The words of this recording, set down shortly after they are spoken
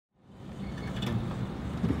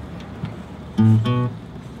I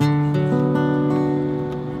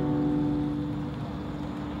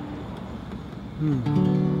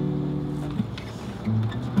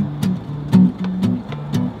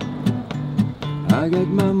got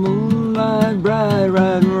my moonlight bride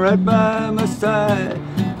riding right by my side,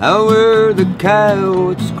 out where the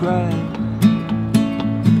coyotes cry.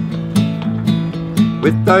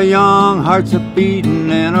 With our young hearts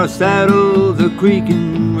a-beating and our saddles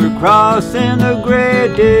a-creaking, we're crossing the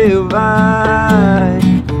great divide.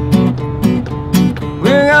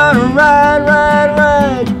 We're gonna ride, ride,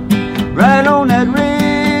 ride, right on that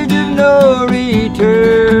ridge of no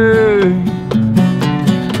return.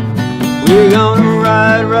 We're gonna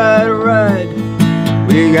ride, ride, ride,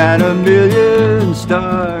 we got a million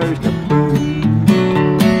stars to burn.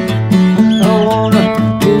 I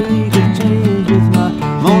wanna take a change with my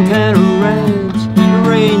Montana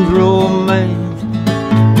range romance.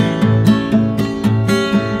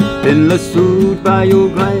 Then let's suit by your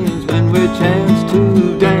glance when we chance to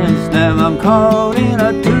dance. Now I'm caught in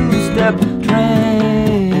a two-step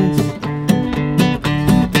trance.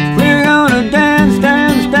 We're gonna dance,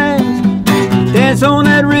 dance, dance, dance on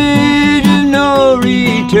that ridge of no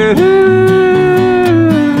return.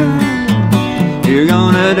 You're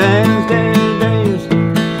gonna dance, dance, dance,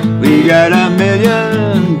 we got a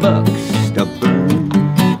million bucks to burn.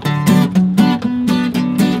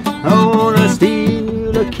 I wanna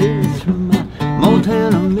steal a kiss from my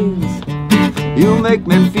Montana miss. You make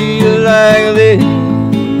me feel like this.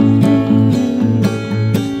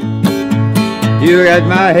 You got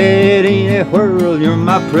my head in a whirl, you're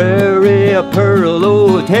my prairie a pearl.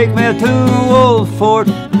 Oh, take me to old Fort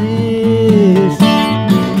Bliss.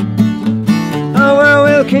 Oh, well,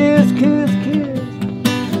 we'll kiss, kiss, kiss,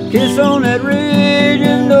 kiss on that ridge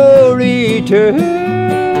of no return.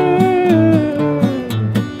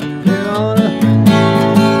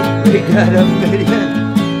 We got a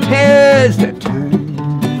million heads to turn.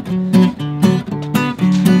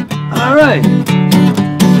 All right.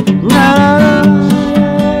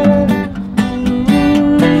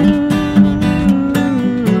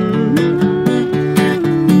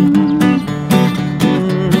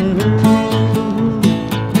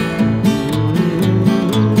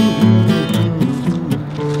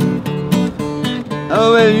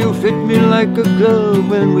 Oh, well, you fit me like a glove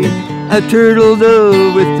when we turtled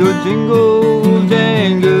up with your jingle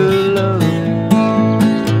jangle love.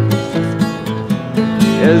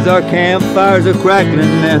 As our campfires are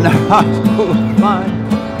crackling and our hearts go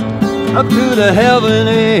flying up to the heaven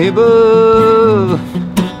above.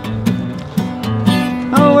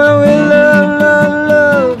 Oh, well, we love, love,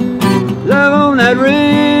 love, love on that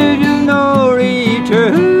ridge of no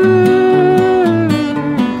return.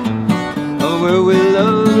 Oh, well, we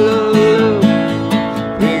love, love, love,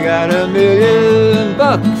 we got a million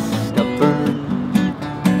bucks to burn.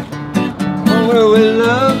 Oh, well, we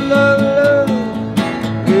love, love, love,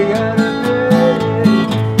 we got a million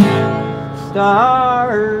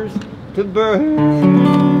stars to burn.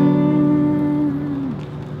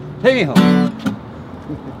 Take me home.